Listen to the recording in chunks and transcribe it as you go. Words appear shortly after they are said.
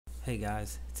Hey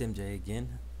guys, it's MJ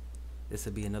again. This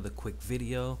will be another quick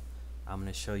video. I'm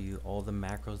going to show you all the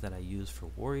macros that I use for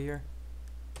Warrior.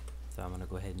 So I'm going to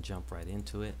go ahead and jump right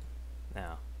into it.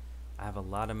 Now, I have a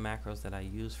lot of macros that I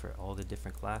use for all the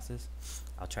different classes.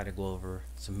 I'll try to go over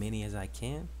as many as I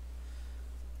can.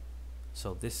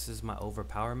 So this is my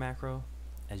Overpower macro.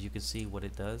 As you can see, what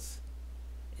it does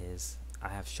is I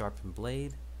have Sharpen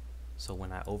Blade. So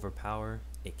when I overpower,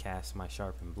 it casts my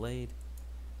Sharpen Blade.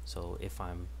 So if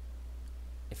I'm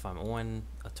on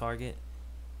a target,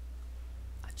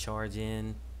 I charge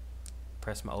in,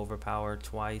 press my Overpower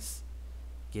twice,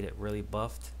 get it really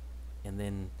buffed, and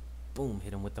then boom,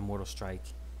 hit him with the Mortal Strike,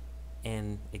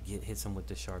 and it hits him with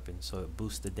the Sharpen. So it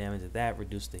boosts the damage of that,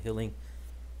 reduce the healing.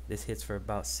 This hits for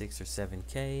about 6 or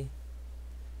 7k,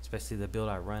 especially the build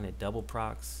I run. It double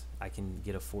procs. I can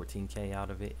get a 14k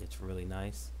out of it. It's really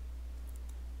nice.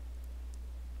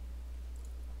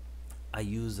 I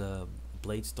use a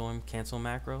Bladestorm cancel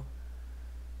macro.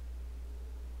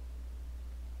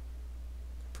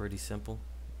 Pretty simple.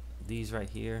 These right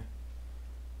here,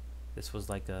 this was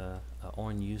like a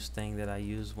on use thing that I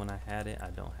used when I had it. I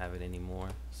don't have it anymore,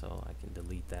 so I can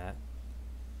delete that.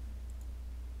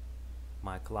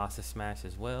 My Colossus Smash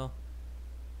as well.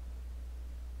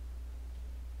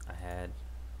 I had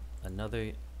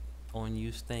another on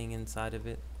use thing inside of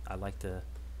it. I like to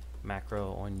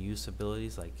macro on use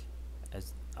abilities, like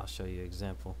as I'll show you an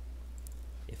example.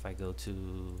 If I go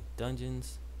to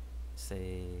dungeons,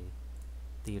 say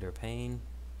Theater Pain,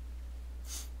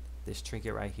 this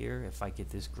trinket right here, if I get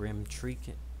this Grim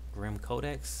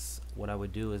Codex, what I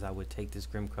would do is I would take this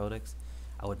Grim Codex,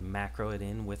 I would macro it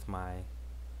in with my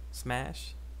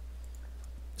smash.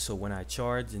 So when I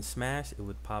charge and smash, it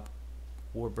would pop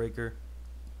Warbreaker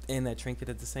and that trinket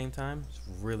at the same time. It's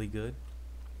really good.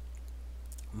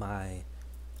 My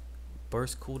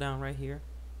burst cooldown right here,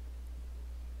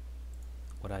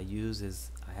 what I use is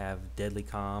I have Deadly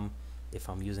Calm. If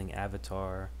I'm using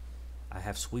Avatar, I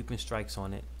have Sweeping Strikes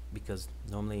on it, because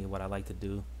normally what I like to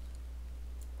do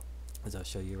is, I'll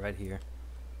show you right here,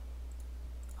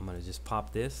 I'm going to just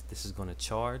pop this. This is going to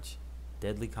charge,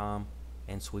 Deadly Calm,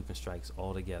 and Sweeping Strikes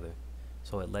all together.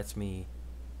 So it lets me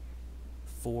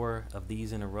 4 of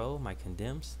these in a row, my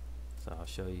condemns. So I'll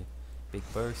show you. Big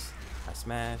burst, I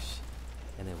smash,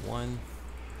 and then 1,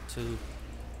 2,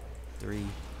 3,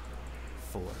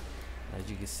 4. As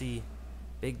you can see,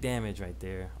 big damage right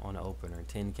there on the opener,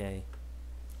 10k.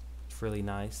 It's really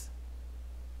nice.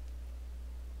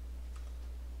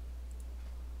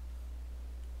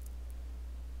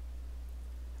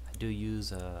 I do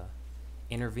use a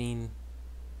intervene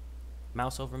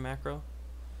mouse over macro.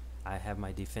 I have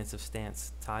my defensive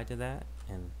stance tied to that,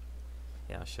 and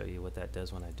yeah, I'll show you what that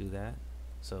does when I do that.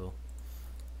 So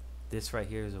this right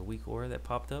here is a weak aura that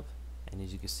popped up, and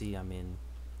as you can see, I'm in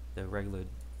the regular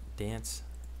dance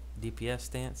DPS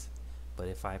stance, but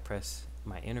if I press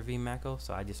my intervene macro,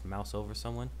 so I just mouse over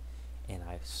someone and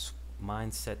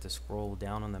mine's set to scroll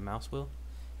down on the mouse wheel,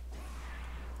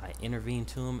 I intervene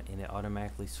to him and it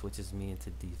automatically switches me into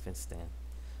defense stance.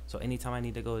 So anytime I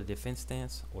need to go to defense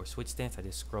stance or switch stance, I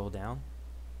just scroll down,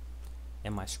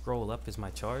 and my scroll up is my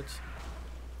charge.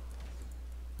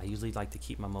 I usually like to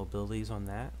keep my mobilities on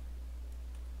that.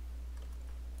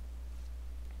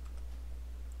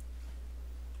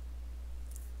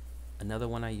 Another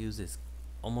one I use is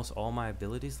almost all my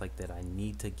abilities, like that I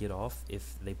need to get off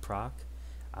if they proc,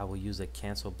 I will use a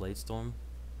cancel Bladestorm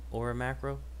or a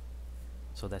macro.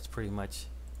 So that's pretty much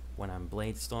when I'm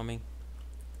Bladestorming.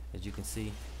 As you can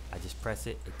see, I just press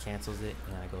it, it cancels it,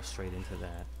 and I go straight into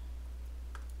that.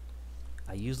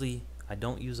 I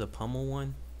don't use a pummel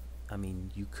one. I mean,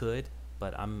 you could,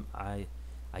 but I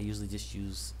usually just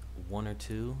use 1 or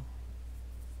 2,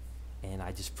 and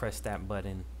I just press that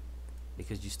button,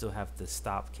 because you still have to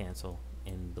stop cancel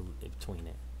in between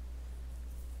it.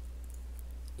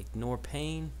 Ignore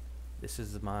Pain. This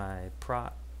is my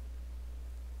prot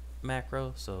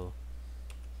macro, so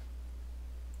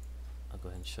I'll go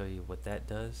ahead and show you what that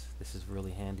does. This is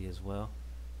really handy as well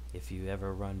if you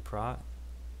ever run prot.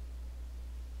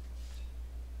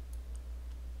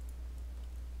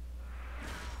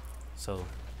 So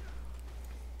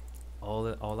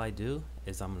all I do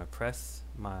is I'm gonna press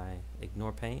my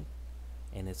Ignore Pain,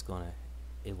 and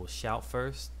it will shout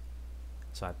first.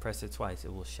 So I press it twice,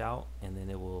 it will shout, and then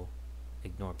it will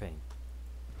Ignore Pain.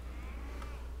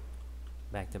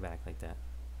 Back to back like that.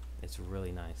 It's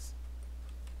really nice.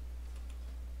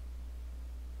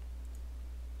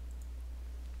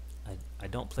 I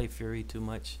don't play Fury too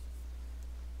much,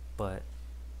 but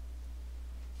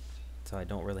so I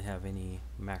don't really have any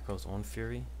macros on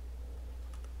Fury.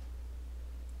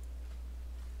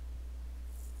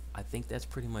 I think that's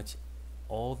pretty much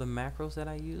all the macros that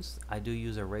I use. I do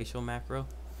use a racial macro,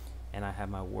 and I have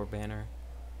my war banner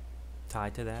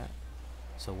tied to that.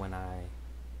 So when I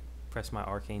press my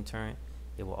arcane turret,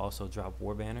 it will also drop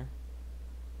war banner.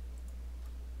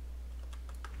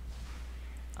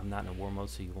 I'm not in a war mode,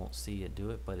 so you won't see it do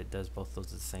it, but it does both those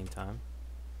at the same time.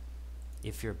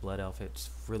 If you're a blood elf, it's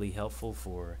really helpful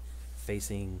for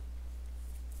facing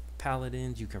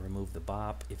paladins. You can remove the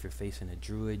bop. If you're facing a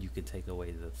druid, you can take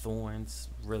away the thorns.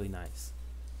 Really nice.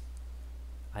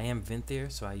 I am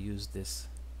Venthyr, so I use this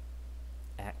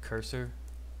 @cursor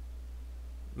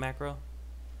macro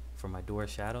for my door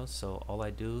shadows. So all I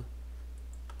do,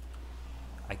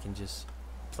 I can just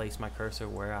place my cursor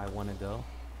where I want to go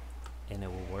and it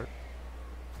will work.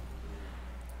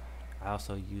 I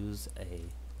also use a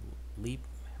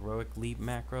heroic leap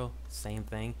macro. Same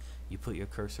thing. You put your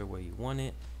cursor where you want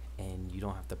it and you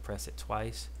don't have to press it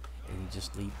twice, and you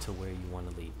just leap to where you want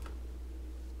to leap.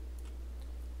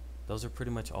 Those are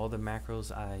pretty much all the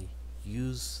macros I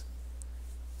use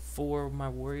for my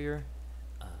warrior.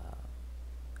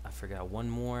 I forgot one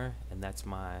more, and that's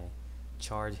my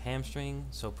charge hamstring.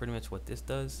 So pretty much what this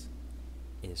does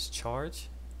is charge.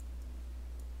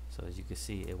 So as you can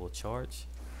see, it will charge,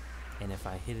 and if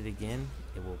I hit it again,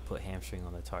 it will put hamstring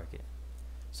on the target.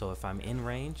 So if I'm in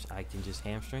range, I can just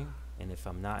hamstring, and if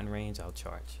I'm not in range, I'll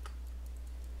charge.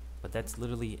 But that's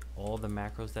literally all the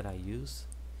macros that I use.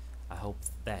 I hope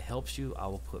that helps you. I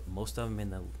will put most of them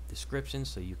in the description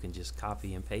so you can just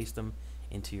copy and paste them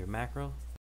into your macro.